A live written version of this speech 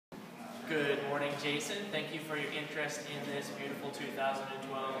Good morning, Jason. Thank you for your interest in this beautiful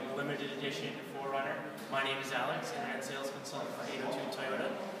 2012 limited edition 4Runner. My name is Alex, and I'm a sales consultant for 802 Toyota,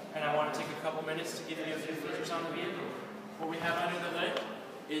 and I want to take a couple minutes to give you a few features on the vehicle. What we have under the hood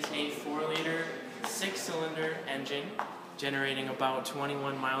is a 4-liter, 6-cylinder engine generating about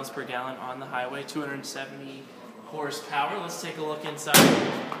 21 miles per gallon on the highway, 270 horsepower. Let's take a look inside.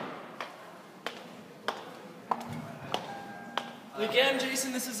 Again,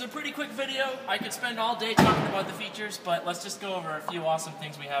 Jason, this is a pretty quick video. I could spend all day talking about the features, but let's just go over a few awesome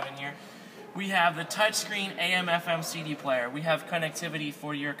things we have in here. We have the touchscreen AM/FM CD player. We have connectivity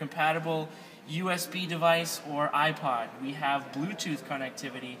for your compatible USB device or iPod. We have Bluetooth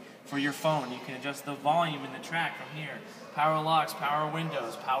connectivity for your phone. You can adjust the volume and the track from here. Power locks, power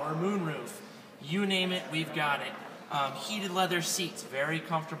windows, power moonroof. You name it, we've got it. Heated leather seats, very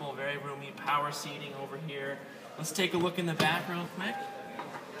comfortable, very roomy. Power seating over here. Let's take a look in the back real quick.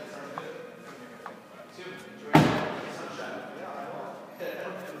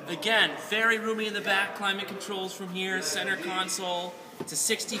 Again, very roomy in the back. Climate controls from here. Center console. It's a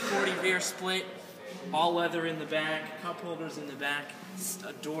 60/40 rear split. All leather in the back. Cup holders in the back.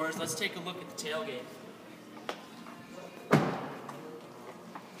 Doors. Let's take a look at the tailgate.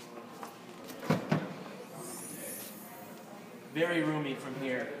 Very roomy from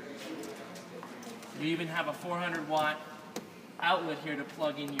here. We even have a 400-watt outlet here to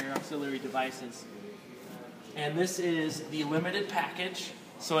plug in your auxiliary devices. And this is the limited package,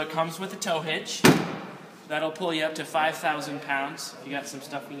 so it comes with a tow hitch. That'll pull you up to 5,000 pounds if you got some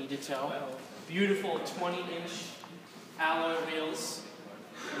stuff you need to tow. Beautiful 20-inch alloy wheels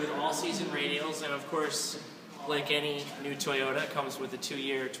with all-season radials, and of course, like any new Toyota, it comes with a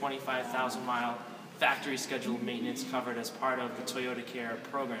 2-year, 25,000-mile factory scheduled maintenance covered as part of the Toyota Care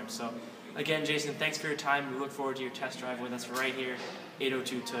program. So, again, Jason, thanks for your time. We look forward to your test drive with us right here,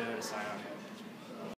 802 Toyota. Sign on.